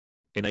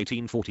In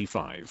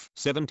 1845,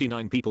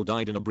 79 people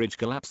died in a bridge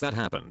collapse that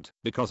happened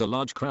because a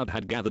large crowd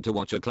had gathered to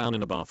watch a clown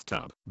in a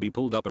bathtub be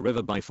pulled up a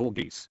river by 4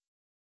 geese.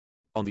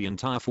 On the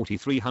entire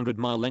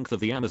 4,300-mile length of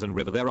the Amazon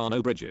River there are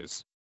no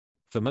bridges.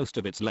 For most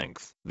of its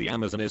length, the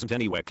Amazon isn't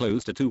anywhere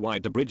close to too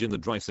wide to bridge in the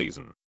dry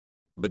season.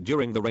 But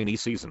during the rainy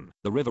season,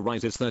 the river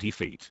rises 30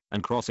 feet,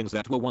 and crossings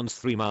that were once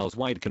 3 miles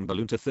wide can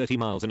balloon to 30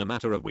 miles in a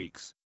matter of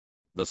weeks.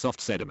 The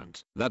soft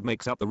sediment that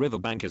makes up the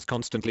riverbank is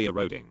constantly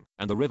eroding,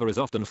 and the river is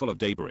often full of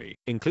debris,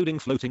 including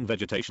floating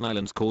vegetation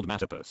islands called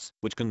matapus,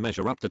 which can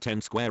measure up to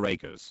 10 square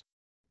acres.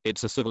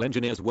 It's a civil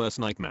engineer's worst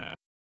nightmare.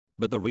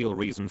 But the real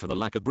reason for the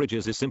lack of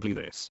bridges is simply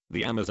this: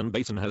 the Amazon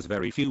basin has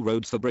very few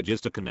roads for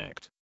bridges to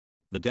connect.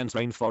 The dense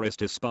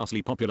rainforest is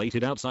sparsely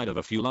populated outside of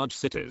a few large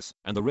cities,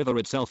 and the river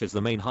itself is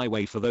the main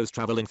highway for those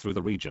traveling through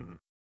the region.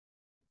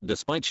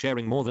 Despite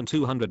sharing more than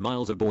 200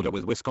 miles of border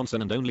with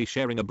Wisconsin and only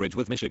sharing a bridge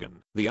with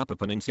Michigan, the Upper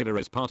Peninsula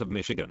is part of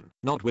Michigan,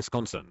 not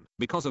Wisconsin,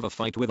 because of a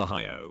fight with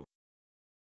Ohio.